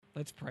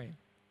Let's pray.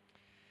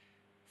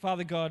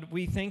 Father God,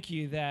 we thank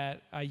you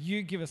that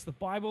you give us the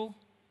Bible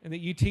and that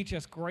you teach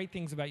us great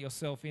things about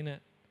yourself in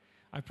it.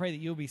 I pray that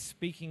you'll be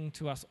speaking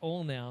to us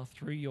all now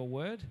through your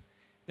word,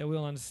 that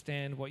we'll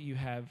understand what you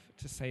have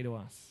to say to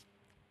us.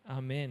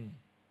 Amen.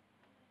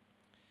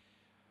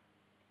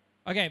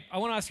 Okay, I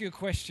want to ask you a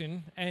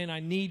question, and I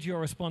need your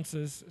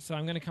responses, so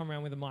I'm going to come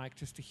around with a mic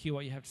just to hear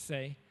what you have to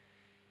say.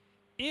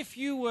 If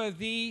you were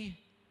the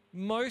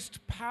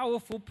most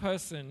powerful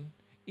person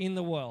in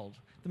the world,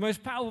 the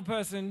most powerful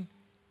person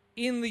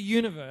in the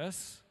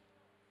universe,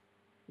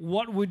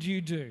 what would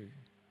you do?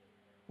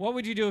 What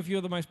would you do if you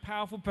were the most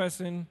powerful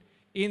person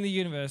in the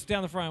universe?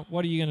 Down the front,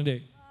 what are you going to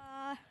do?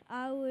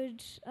 I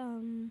would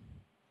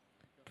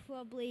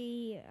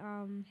probably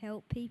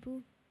help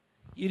people.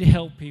 You'd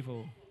help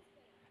people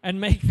and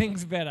make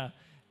things better.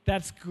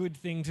 That's a good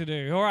thing to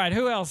do. All right,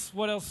 who else?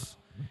 What else?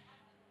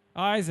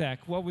 Isaac,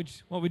 what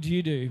would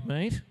you do,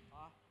 mate?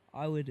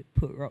 I would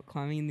put rock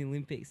climbing in the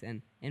Olympics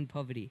and end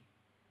poverty.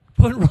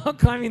 Put rock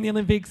climbing in the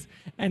Olympics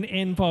and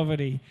end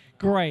poverty.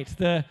 Great.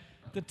 The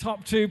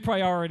top two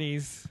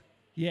priorities.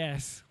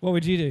 Yes. What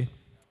would you do?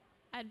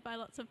 I'd buy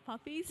lots of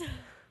puppies.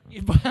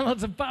 You'd buy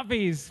lots of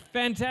puppies.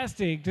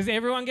 Fantastic. Does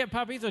everyone get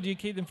puppies or do you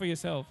keep them for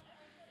yourself?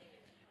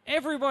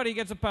 Everybody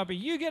gets a puppy.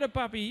 You get a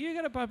puppy. You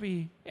get a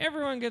puppy.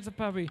 Everyone gets a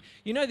puppy.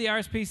 You know the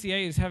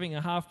RSPCA is having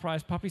a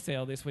half-price puppy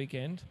sale this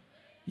weekend.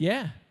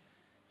 Yeah.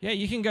 Yeah,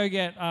 you can go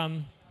get,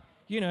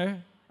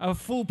 a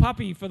full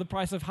puppy for the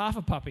price of half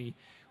a puppy,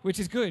 which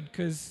is good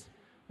because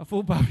a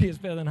full puppy is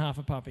better than half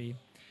a puppy.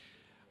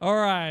 All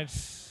right.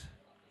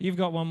 You've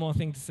got one more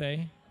thing to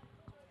say.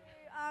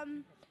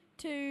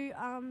 To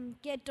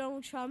get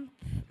Donald Trump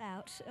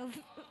out of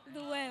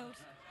the world.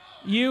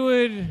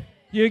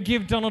 You'd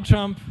give Donald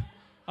Trump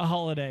a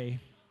holiday.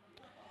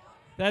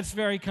 That's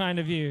very kind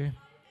of you.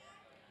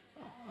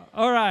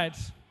 All right.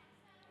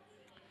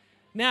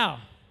 Now,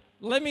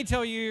 let me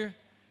tell you,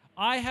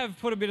 I have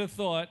put a bit of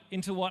thought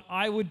into what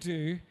I would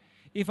do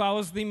if I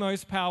was the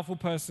most powerful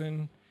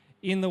person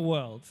in the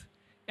world.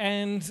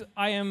 And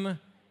I am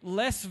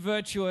less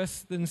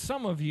virtuous than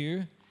some of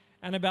you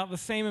and about the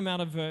same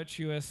amount of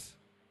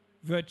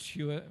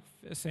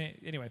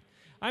anyway,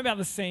 I'm about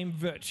the same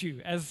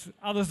virtue as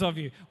others of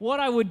you. What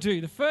I would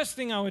do, the first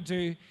thing I would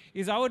do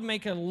is I would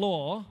make a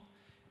law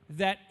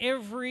that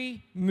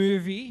every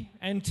movie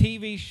and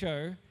TV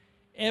show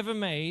ever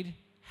made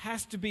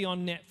has to be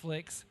on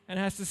Netflix and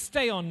has to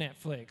stay on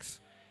Netflix.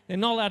 They're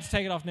not allowed to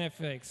take it off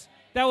Netflix.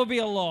 That would be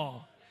a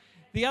law.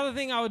 The other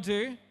thing I would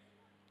do,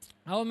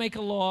 I would make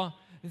a law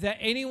that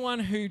anyone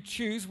who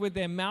chews with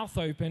their mouth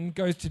open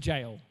goes to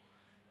jail.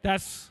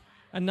 That's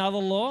another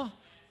law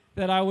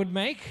that I would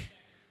make.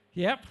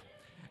 Yep.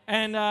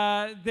 And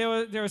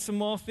there are some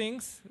more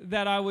things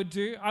that I would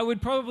do. I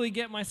would probably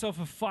get myself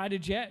a fighter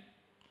jet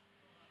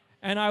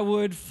and I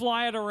would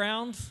fly it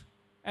around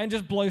and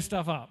just blow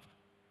stuff up.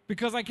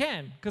 Because I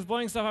can. Because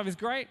blowing stuff up is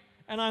great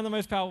and I'm the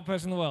most powerful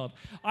person in the world.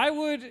 I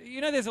would,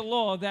 there's a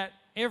law that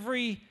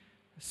every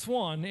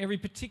swan, every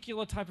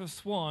particular type of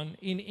swan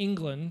in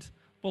England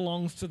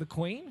belongs to the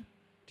Queen.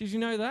 Did you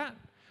know that?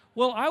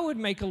 Well, I would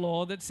make a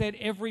law that said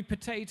every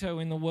potato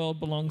in the world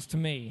belongs to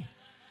me.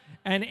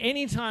 And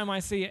anytime I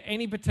see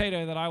any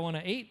potato that I want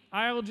to eat,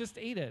 I'll just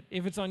eat it.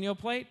 If it's on your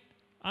plate,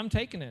 I'm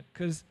taking it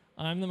because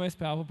I'm the most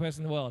powerful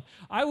person in the world.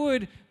 I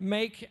would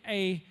make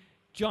a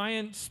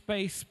giant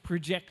space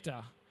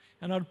projector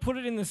and I'd put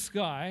it in the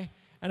sky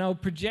and I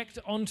would project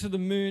onto the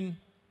moon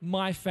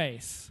my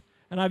face.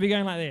 And I'd be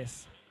going like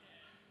this.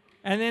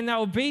 And then that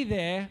would be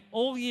there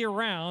all year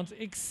round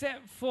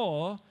except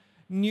for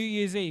New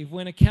Year's Eve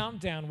when a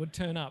countdown would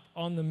turn up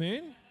on the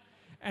moon.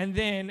 And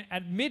then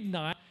at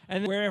midnight,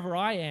 and wherever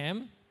I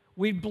am,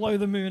 we'd blow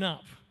the moon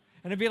up.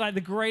 And it'd be like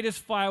the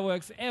greatest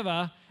fireworks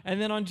ever.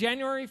 And then on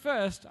January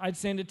 1st, I'd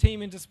send a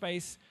team into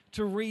space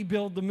to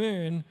rebuild the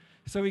moon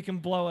so we can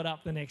blow it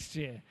up the next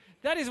year.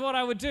 That is what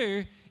I would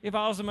do if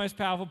I was the most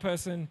powerful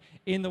person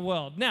in the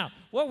world. Now,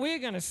 what we're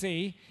going to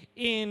see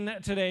in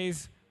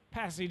today's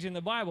passage in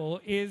the Bible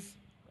is,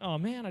 oh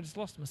man, I just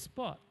lost my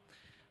spot,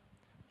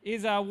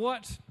 is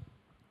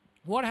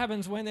what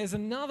happens when there's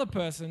another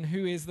person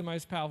who is the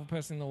most powerful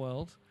person in the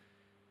world,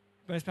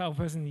 most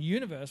powerful person in the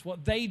universe,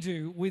 what they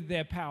do with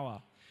their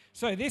power.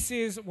 So this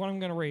is what I'm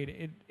going to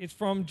read. It's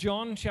from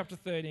John chapter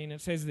 13.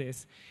 It says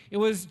this. It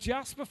was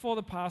just before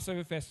the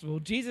Passover festival.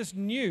 Jesus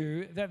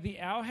knew that the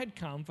hour had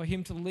come for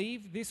him to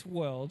leave this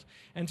world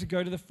and to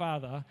go to the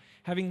Father.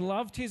 Having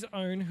loved his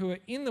own who are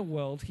in the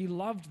world, he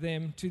loved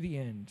them to the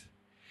end.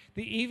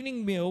 The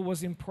evening meal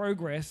was in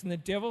progress, and the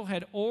devil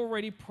had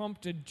already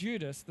prompted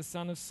Judas, the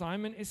son of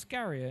Simon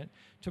Iscariot,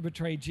 to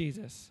betray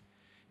Jesus.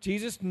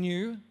 Jesus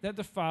knew that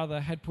the Father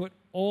had put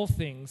all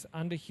things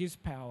under his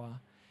power,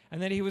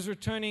 and that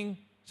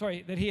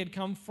that he had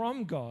come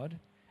from God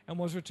and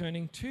was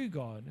returning to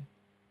God.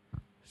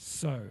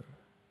 So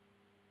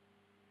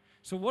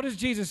what does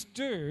Jesus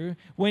do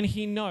when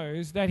he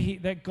knows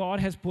that God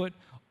has put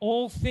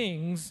all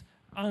things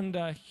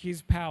under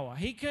his power?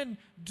 He can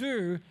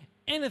do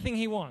anything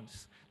he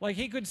wants. Like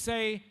he could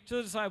say to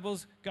the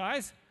disciples,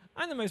 guys,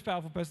 I'm the most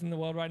powerful person in the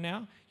world right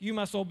now. You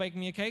must all bake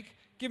me a cake.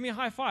 Give me a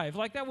high five.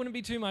 Like, that wouldn't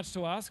be too much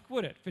to ask,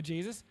 would it, for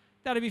Jesus?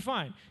 That'd be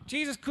fine.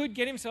 Jesus could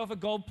get himself a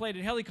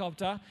gold-plated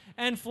helicopter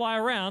and fly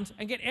around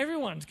and get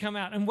everyone to come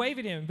out and wave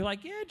at him and be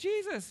like, yeah,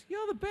 Jesus,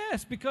 you're the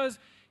best, because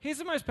he's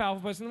the most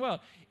powerful person in the world.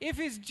 If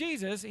he's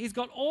Jesus, he's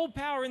got all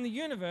power in the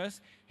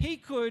universe, he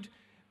could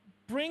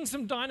bring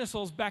some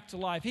dinosaurs back to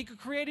life. He could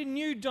create a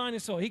new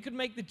dinosaur. He could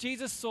make the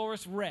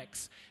Jesusaurus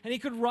Rex, and he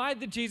could ride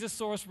the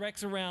Jesusaurus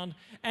Rex around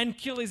and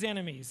kill his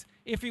enemies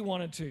if he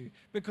wanted to,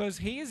 because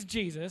he is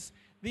Jesus,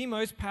 the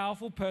most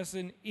powerful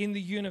person in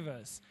the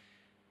universe.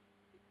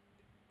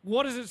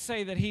 What does it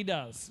say that he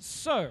does?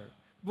 So,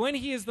 when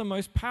he is the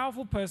most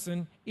powerful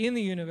person in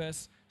the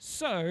universe,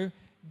 so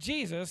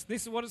Jesus,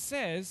 this is what it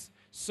says,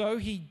 so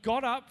he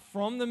got up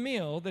from the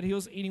meal that he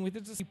was eating with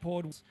his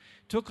disciples,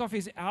 took off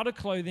his outer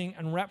clothing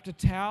and wrapped a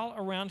towel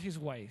around his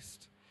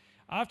waist.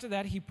 After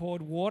that, he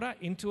poured water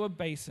into a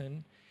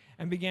basin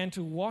and began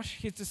to wash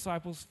his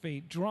disciples'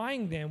 feet,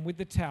 drying them with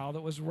the towel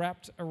that was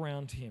wrapped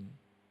around him.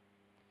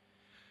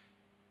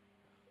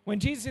 When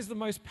Jesus is the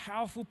most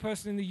powerful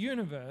person in the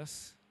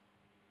universe,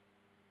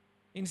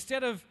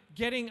 instead of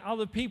getting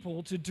other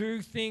people to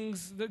do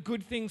things, the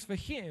good things for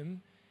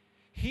him,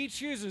 he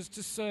chooses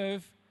to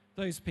serve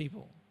those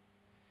people.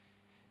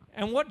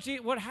 And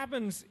what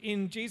happens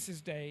in Jesus'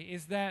 day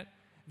is that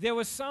there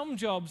were some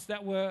jobs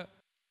that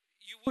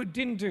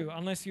didn't do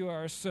unless you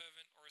are a servant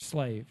or a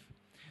slave.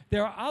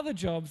 There are other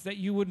jobs that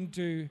you wouldn't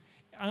do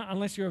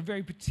unless you're a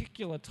very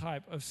particular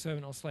type of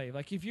servant or slave.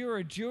 Like if you were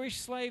a Jewish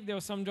slave, there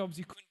were some jobs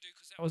you couldn't do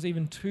because that was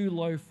even too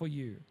low for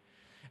you.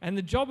 And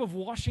the job of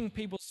washing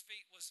people's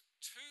feet was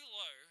too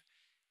low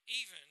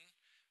even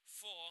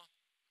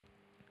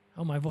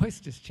for... Oh, my voice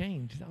just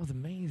changed. That was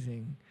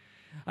amazing.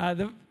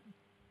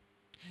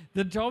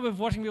 The job of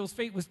washing people's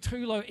feet was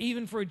too low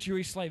even for a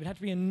Jewish slave. It had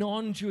to be a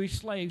non-Jewish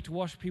slave to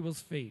wash people's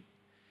feet.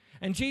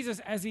 And Jesus,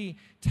 as he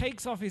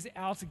takes off his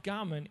outer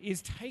garment,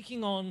 is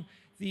taking on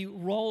the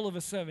role of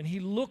a servant. He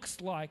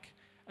looks like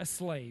a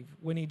slave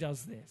when he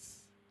does this.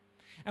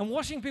 And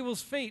washing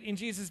people's feet in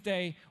Jesus'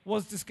 day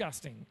was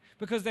disgusting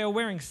because they were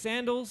wearing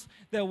sandals,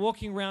 they were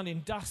walking around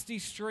in dusty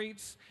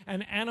streets,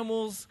 and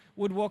animals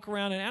would walk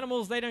around. And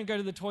animals, they don't go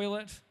to the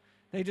toilet.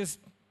 They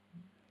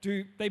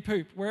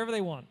poop wherever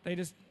they want. They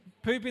just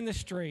poop in the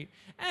street.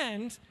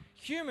 And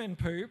human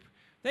poop,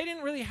 they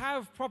didn't really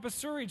have proper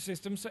sewage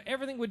systems, so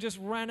everything would just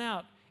run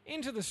out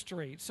into the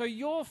street. So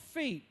your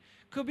feet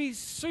could be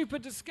super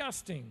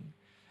disgusting.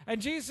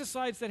 And Jesus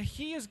decides that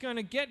he is going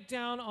to get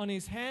down on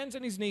his hands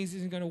and his knees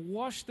and he's going to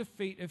wash the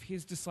feet of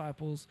his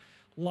disciples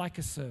like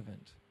a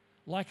servant,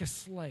 like a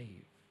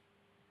slave.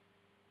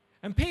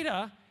 And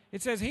Peter,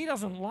 it says he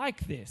doesn't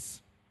like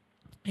this.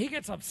 He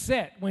gets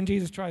upset when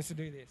Jesus tries to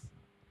do this.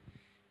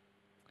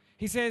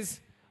 He says,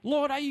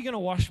 Lord, are you going to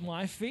wash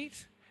my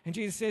feet? And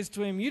Jesus says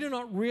to him, you do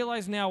not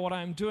realize now what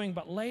I am doing,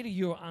 but later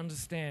you will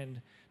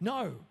understand.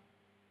 No,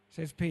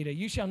 says Peter,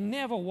 you shall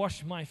never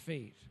wash my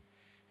feet.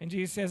 And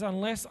Jesus says,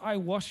 unless I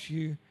wash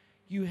you,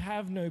 you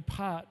have no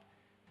part.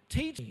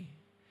 Teach me.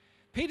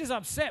 Peter's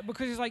upset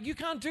because he's like, you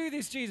can't do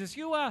this, Jesus.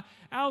 You are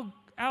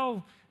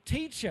our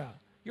teacher.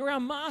 You're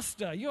our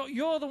master.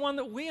 You're the one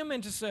that we are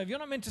meant to serve. You're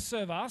not meant to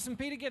serve us. And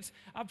Peter gets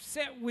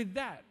upset with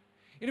that.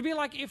 It'd be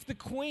like if the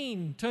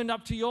Queen turned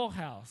up to your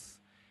house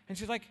and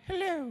she's like,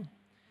 hello,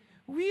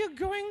 we are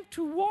going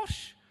to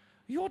wash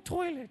your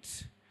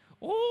toilet.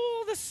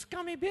 All the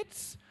scummy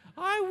bits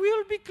I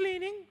will be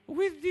cleaning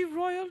with the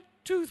royal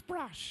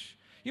toothbrush.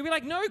 You'll be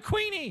like, no,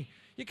 Queenie,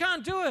 you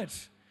can't do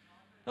it.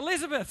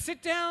 Elizabeth,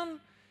 sit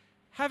down,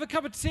 have a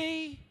cup of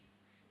tea.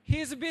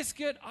 Here's a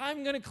biscuit.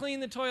 I'm going to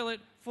clean the toilet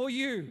for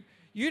you.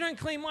 You don't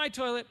clean my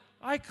toilet.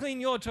 I clean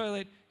your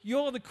toilet.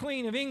 You're the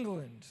Queen of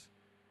England.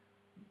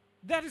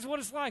 That is what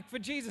it's like for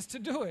Jesus to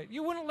do it.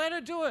 You wouldn't let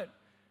her do it.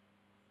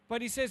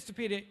 But he says to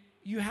Peter,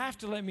 you have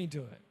to let me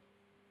do it.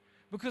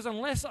 Because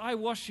unless I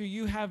wash you,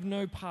 you have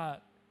no part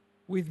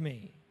with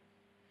me.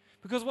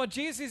 Because what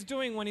Jesus is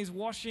doing when he's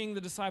washing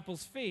the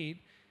disciples' feet,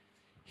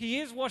 he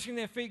is washing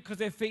their feet because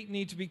their feet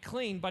need to be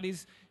clean, but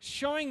he's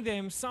showing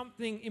them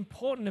something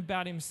important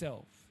about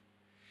himself.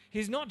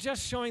 He's not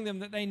just showing them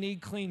that they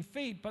need clean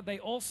feet, but they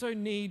also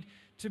need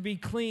to be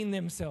clean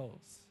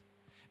themselves.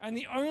 And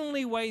the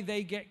only way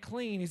they get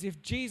clean is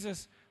if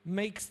Jesus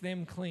makes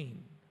them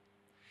clean.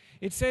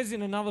 It says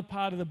in another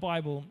part of the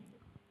Bible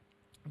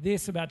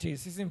this about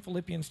Jesus. This is in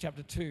Philippians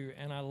chapter 2,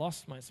 and I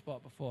lost my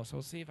spot before, so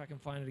I'll see if I can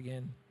find it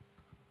again.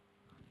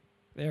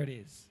 There it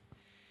is.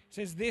 It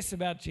says this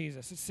about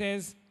Jesus. It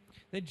says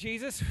that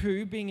Jesus,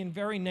 who, being in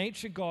very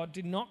nature God,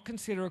 did not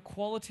consider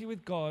equality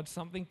with God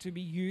something to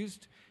be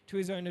used to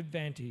his own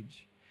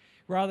advantage.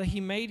 Rather, he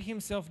made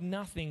himself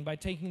nothing by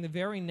taking the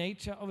very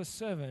nature of a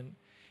servant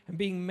and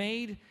being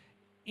made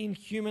in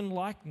human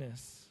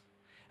likeness.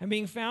 And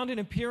being found in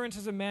appearance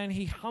as a man,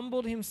 he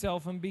humbled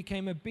himself and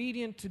became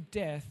obedient to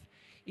death,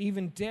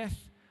 even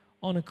death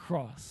on a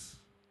cross.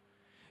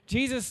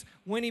 Jesus,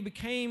 when he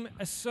became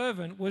a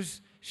servant,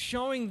 was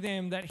showing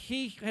them that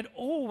he had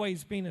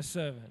always been a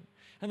servant.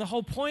 And the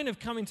whole point of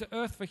coming to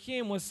earth for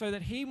him was so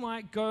that he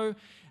might go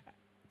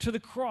to the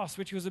cross,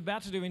 which he was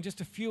about to do in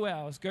just a few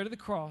hours, go to the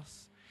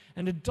cross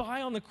and to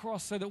die on the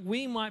cross so that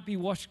we might be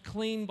washed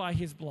clean by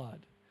his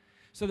blood.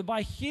 So that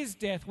by his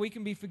death we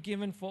can be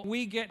forgiven for,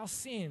 we get our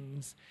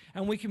sins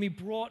and we can be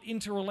brought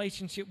into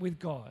relationship with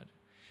God.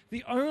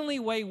 The only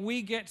way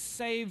we get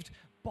saved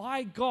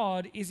by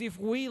God is if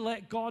we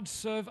let God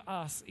serve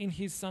us in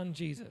his son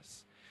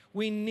Jesus.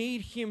 We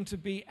need him to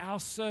be our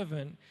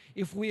servant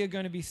if we are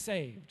going to be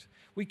saved.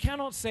 We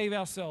cannot save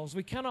ourselves.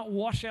 We cannot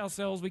wash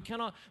ourselves. We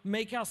cannot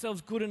make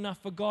ourselves good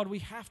enough for God. We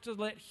have to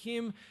let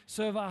him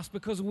serve us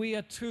because we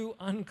are too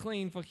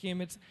unclean for him.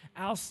 It's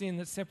our sin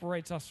that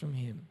separates us from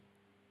him.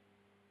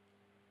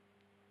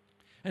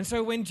 And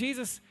so when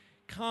Jesus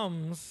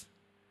comes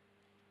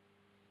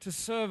to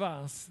serve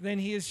us, then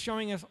he is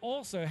showing us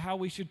also how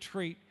we should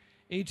treat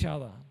each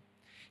other.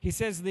 He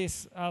says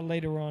this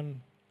later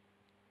on.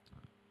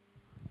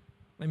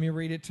 Let me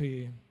read it to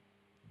you.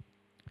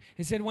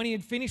 He said, when he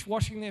had finished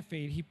washing their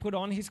feet, he put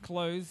on his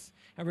clothes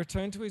and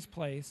returned to his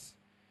place.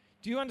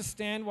 Do you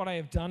understand what I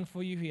have done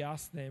for you? He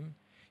asked them.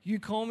 You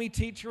call me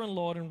teacher and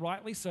Lord, and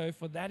rightly so,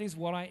 for that is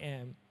what I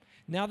am.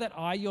 Now that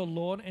I, your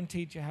Lord and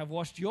teacher, have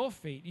washed your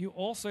feet, you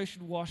also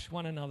should wash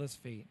one another's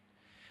feet.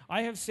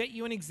 I have set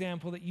you an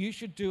example that you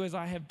should do as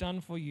I have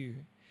done for you.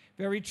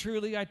 Very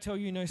truly, I tell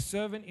you, no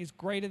servant is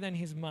greater than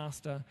his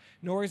master,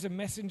 nor is a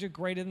messenger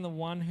greater than the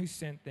one who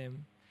sent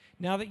them.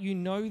 Now that you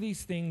know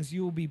these things,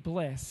 you will be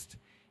blessed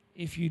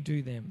if you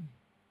do them.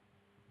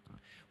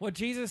 What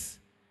Jesus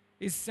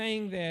is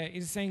saying there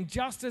is saying,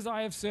 just as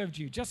I have served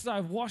you, just as I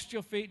have washed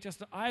your feet,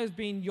 just as I have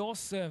been your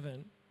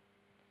servant,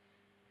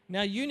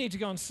 now you need to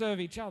go and serve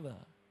each other.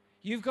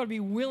 You've got to be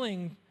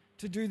willing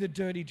to do the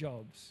dirty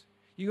jobs.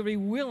 You've got to be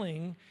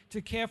willing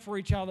to care for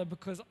each other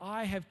because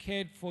I have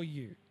cared for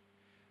you.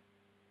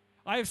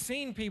 I have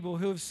seen people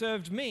who have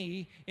served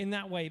me in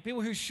that way.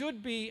 People who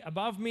should be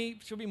above me,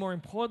 should be more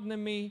important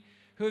than me,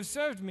 who have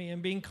served me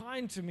and been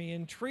kind to me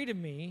and treated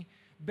me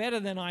better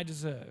than I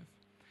deserve.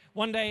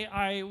 One day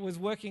I was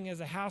working as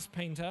a house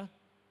painter,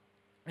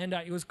 and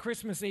it was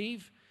Christmas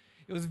Eve.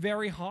 It was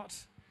very hot,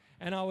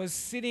 and I was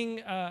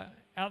sitting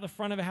out the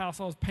front of a house.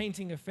 I was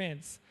painting a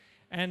fence,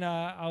 and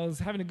I was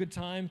having a good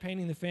time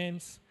painting the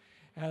fence.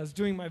 I was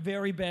doing my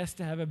very best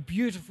to have a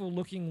beautiful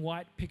looking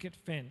white picket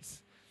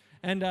fence.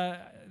 And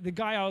the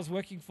guy I was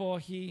working for,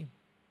 he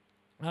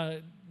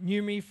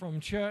knew me from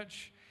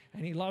church,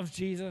 and he loves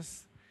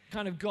Jesus.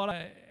 Kind of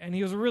and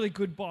he was a really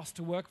good boss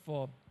to work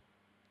for.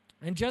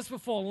 And just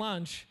before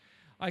lunch,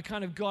 I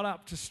kind of got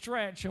up to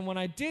stretch, and when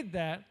I did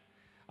that,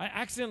 I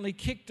accidentally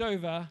kicked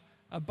over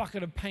a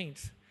bucket of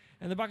paint.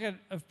 And the bucket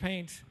of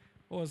paint,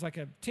 or it was like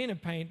a tin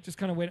of paint, just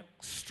kind of went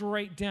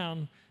straight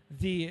down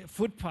the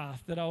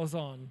footpath that I was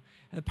on.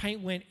 And the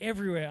paint went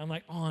everywhere. I'm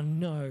like, oh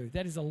no,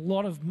 that is a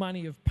lot of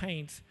money of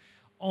paint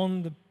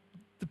on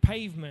the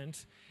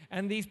pavement.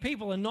 And these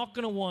people are not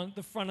going to want out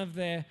the front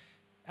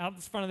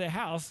of their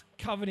house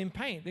covered in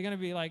paint. They're going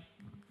to be like,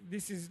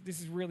 this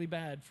is really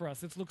bad for us.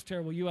 This looks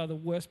terrible. You are the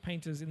worst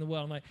painters in the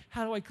world. I'm like,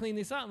 how do I clean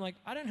this up? I'm like,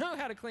 I don't know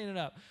how to clean it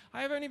up.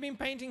 I have only been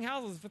painting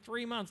houses for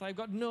 3 months. I've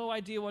got no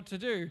idea what to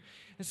do.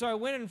 And so I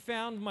went and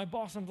found my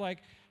boss. I'm like,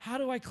 how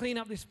do I clean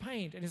up this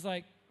paint? And he's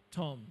like,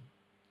 Tom,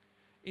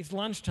 it's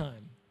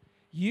lunchtime.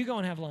 You go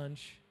and have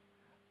lunch.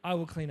 I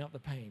will clean up the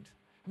paint.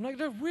 I'm like,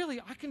 no,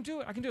 really, I can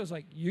do it. It's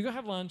like, you go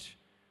have lunch.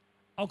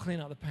 I'll clean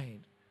up the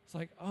paint. It's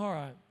like, all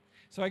right.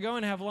 So I go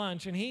and have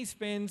lunch, and he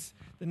spends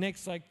the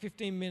next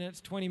 15 minutes,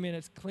 20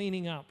 minutes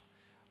cleaning up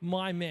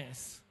my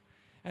mess.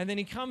 And then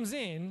he comes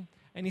in,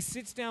 and he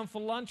sits down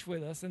for lunch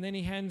with us, and then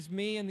he hands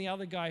me and the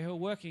other guy who are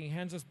working, he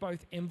hands us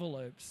both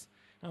envelopes.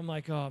 And I'm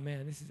like, oh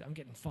man, I'm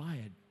getting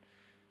fired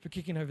for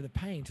kicking over the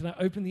paint. And I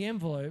open the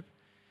envelope,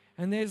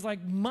 and there's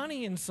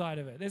money inside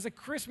of it. There's a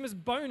Christmas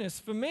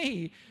bonus for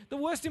me, the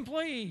worst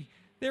employee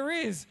there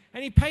is.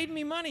 And he paid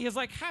me money. He's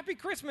like, happy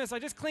Christmas, I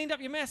just cleaned up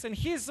your mess, and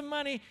here's some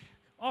money.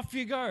 Off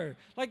you go.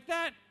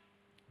 That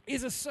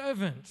is a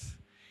servant.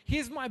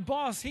 Here's my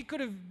boss. He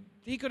could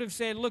have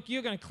said, look,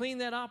 you're going to clean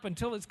that up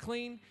until it's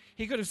clean.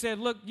 He could have said,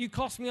 look, you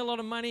cost me a lot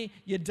of money.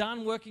 You're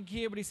done working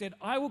here. But he said,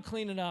 I will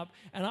clean it up,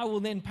 and I will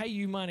then pay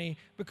you money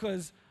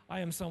because I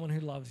am someone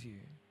who loves you.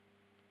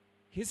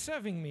 He's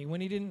serving me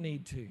when he didn't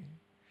need to.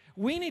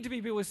 We need to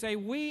be people who say,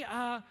 we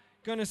are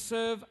going to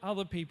serve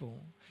other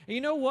people. And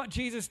you know what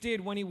Jesus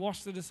did when he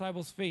washed the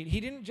disciples' feet?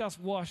 He didn't just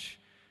wash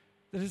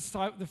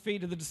the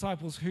feet of the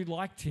disciples who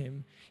liked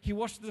him. He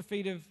washed the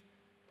feet of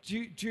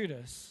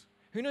Judas.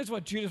 Who knows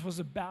what Judas was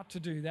about to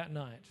do that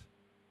night?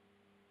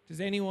 Does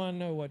anyone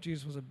know what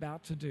Judas was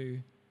about to do?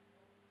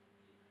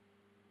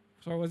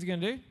 Sorry, what's he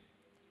going to do?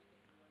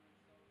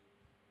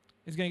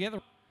 He's going to get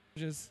the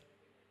soldiers.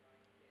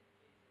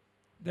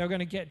 They were going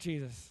to get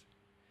Jesus.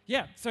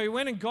 Yeah, so he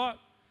went and got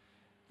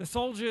the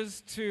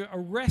soldiers to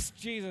arrest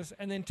Jesus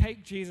and then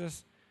take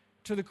Jesus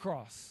to the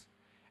cross.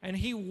 And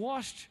he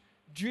washed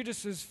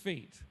Judas's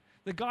feet.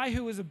 The guy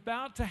who was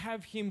about to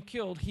have him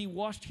killed, he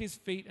washed his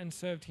feet and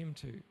served him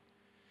too.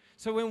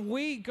 So when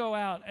we go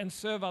out and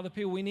serve other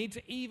people, we need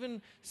to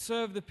even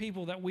serve the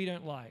people that we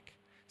don't like.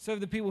 serve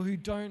the people who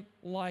don't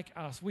like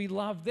us. We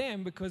love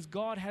them because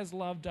God has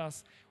loved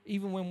us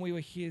even when we were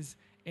his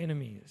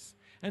enemies.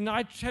 And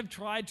I have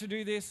tried to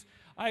do this.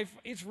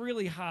 It's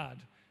really hard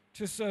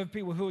to serve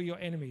people who are your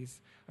enemies.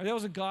 There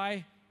was a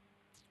guy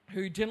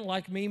who didn't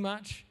like me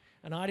much,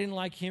 and I didn't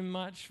like him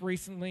much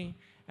recently,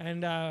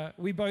 and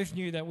we both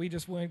knew that we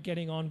just weren't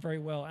getting on very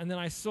well. And then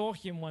I saw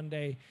him one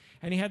day,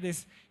 and he had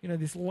this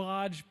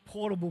large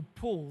portable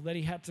pool that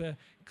he had to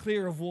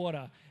clear of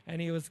water,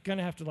 and he was going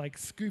to have to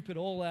scoop it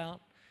all out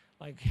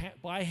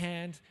by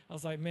hand. I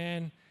was like,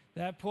 man,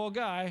 that poor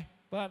guy,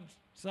 but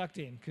sucked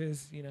in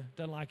because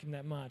don't like him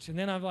that much. And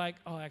then I'm like,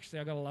 oh, actually,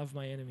 I got to love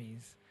my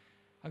enemies.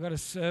 I got to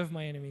serve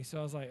my enemies. So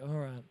I was like, all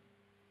right,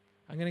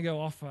 I'm going to go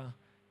offer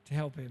to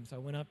help him. So I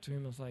went up to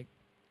him. I was like,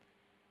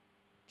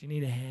 do you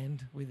need a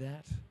hand with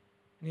that?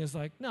 And he was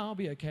like, no, I'll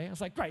be okay. I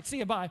was like, great, see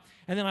you, bye.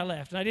 And then I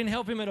left, and I didn't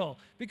help him at all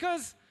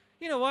because,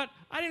 you know what?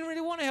 I didn't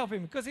really want to help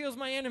him because he was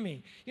my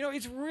enemy.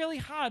 It's really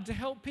hard to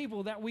help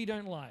people that we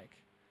don't like.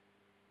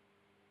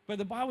 But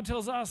the Bible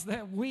tells us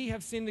that we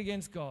have sinned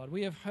against God.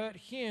 We have hurt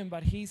him,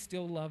 but he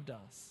still loved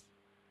us.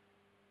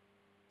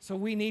 So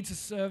we need to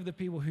serve the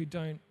people who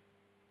don't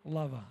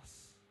love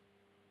us.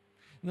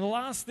 And the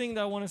last thing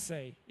that I want to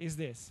say is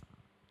this.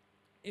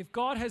 If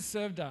God has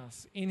served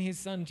us in his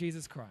Son,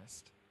 Jesus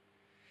Christ,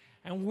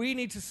 and we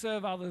need to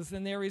serve others,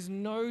 then there is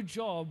no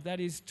job that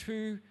is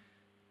too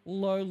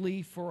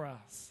lowly for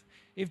us.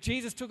 If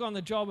Jesus took on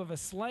the job of a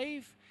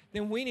slave,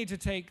 then we need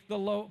to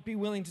be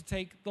willing to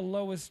take the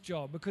lowest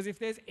job. Because if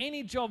there's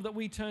any job that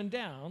we turn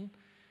down,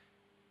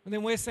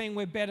 then we're saying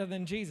we're better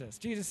than Jesus.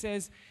 Jesus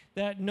says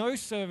that no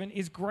servant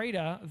is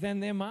greater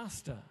than their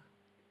master.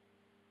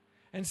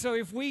 And so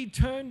if we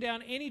turn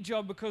down any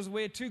job because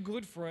we're too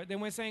good for it, then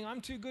we're saying,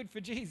 I'm too good for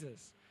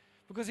Jesus.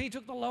 Because he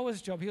took the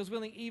lowest job. He was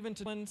willing even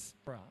to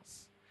for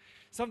us.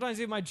 Sometimes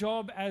in my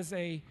job as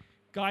a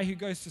guy who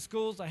goes to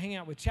schools, I hang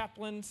out with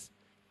chaplains.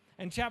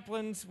 And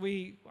chaplains,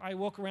 I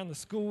walk around the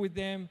school with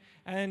them,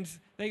 and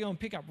they go and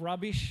pick up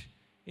rubbish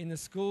in the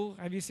school.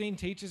 Have you seen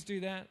teachers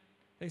do that?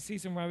 They see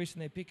some rubbish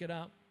and they pick it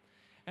up.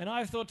 And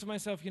I've thought to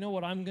myself, you know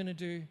what I'm going to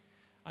do?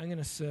 I'm going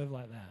to serve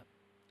like that.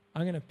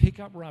 I'm going to pick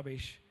up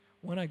rubbish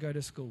when I go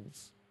to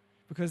schools,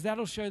 because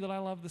that'll show that I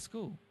love the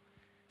school.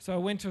 So I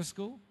went to a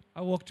school,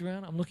 I walked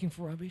around, I'm looking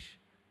for rubbish.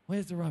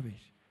 Where's the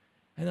rubbish?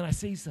 And then I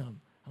see some,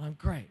 and I'm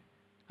great.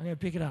 I'm going to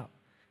pick it up.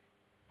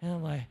 And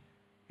I'm like,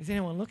 is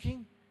anyone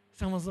looking?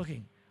 Someone's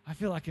looking. I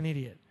feel like an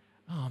idiot.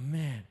 Oh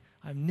man,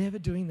 I'm never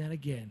doing that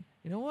again.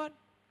 You know what?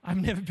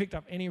 I've never picked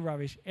up any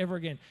rubbish ever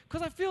again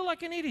because I feel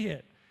like an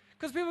idiot.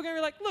 Because people are going to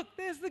be like, look,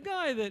 there's the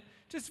guy that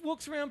just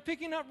walks around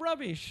picking up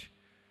rubbish.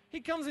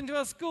 He comes into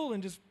our school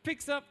and just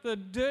picks up the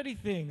dirty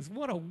things.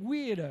 What a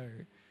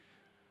weirdo.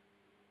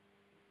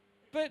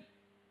 But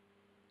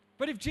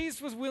if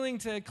Jesus was willing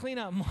to clean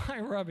up my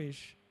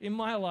rubbish in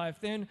my life,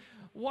 then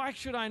why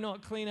should I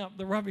not clean up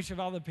the rubbish of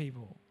other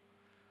people?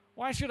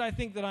 Why should I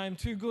think that I'm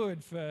too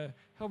good for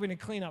helping to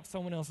clean up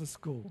someone else's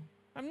school?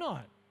 I'm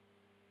not.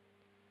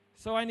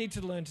 So I need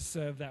to learn to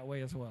serve that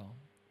way as well.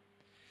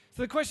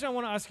 So the question I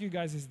want to ask you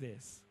guys is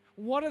this.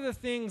 What are the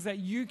things that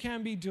you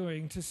can be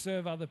doing to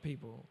serve other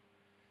people?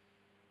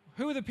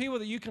 Who are the people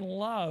that you can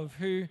love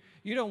who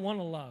you don't want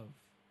to love?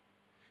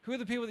 Who are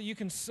the people that you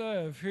can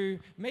serve who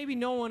maybe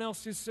no one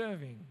else is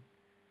serving?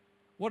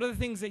 What are the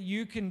things that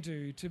you can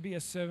do to be a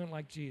servant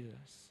like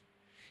Jesus?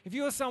 If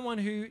you are someone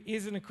who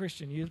isn't a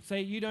Christian, you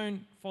say you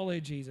don't follow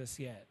Jesus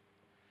yet,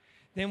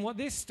 then what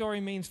this story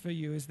means for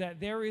you is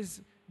that there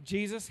is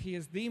Jesus. He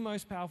is the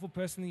most powerful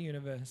person in the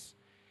universe,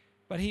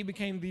 but he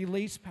became the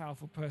least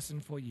powerful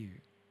person for you.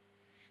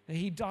 That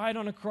he died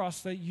on a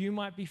cross so that you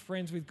might be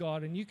friends with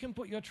God, and you can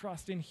put your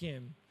trust in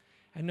him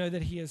and know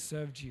that he has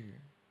served you.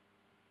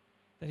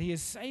 That he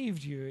has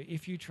saved you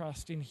if you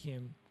trust in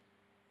him.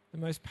 The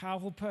most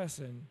powerful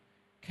person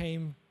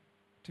came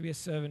to be a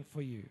servant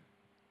for you.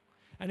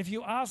 And if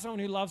you are someone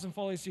who loves and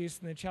follows Jesus,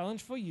 then the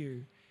challenge for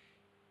you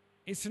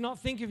is to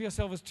not think of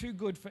yourself as too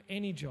good for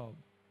any job,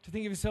 to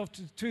think of yourself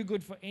too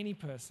good for any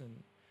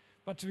person,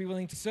 but to be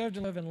willing to serve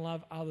and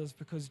love others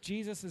because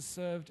Jesus has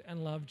served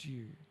and loved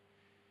you.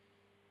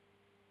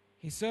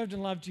 He served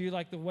and loved you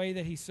like the way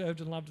that he served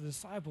and loved the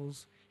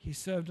disciples. He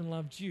served and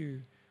loved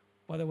you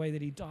by the way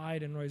that he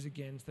died and rose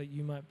again so that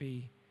you might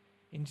be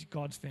in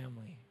God's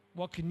family.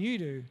 What can you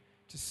do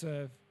to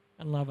serve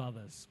and love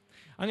others?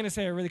 I'm going to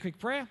say a really quick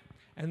prayer,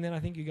 and then I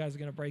think you guys are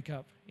going to break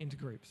up into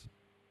groups.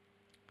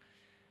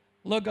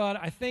 Lord God,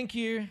 I thank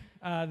you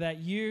that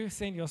you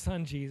sent your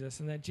son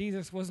Jesus, and that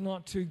Jesus was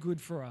not too good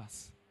for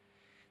us.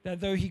 That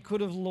though he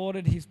could have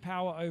lorded his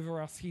power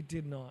over us, he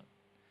did not.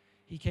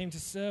 He came to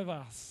serve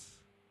us.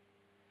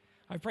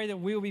 I pray that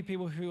we'll be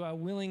people who are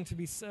willing to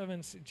be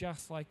servants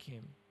just like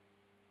him,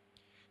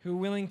 who are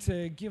willing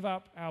to give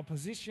up our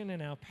position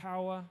and our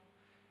power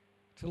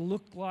to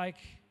look like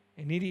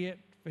an idiot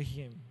for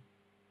him.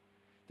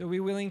 That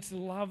we're willing to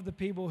love the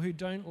people who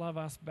don't love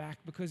us back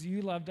because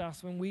you loved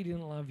us when we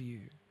didn't love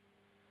you.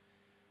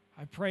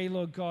 I pray,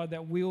 Lord God,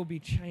 that we will be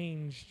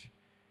changed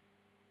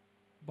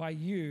by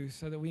you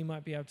so that we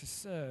might be able to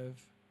serve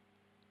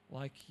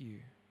like you.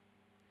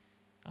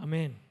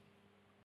 Amen.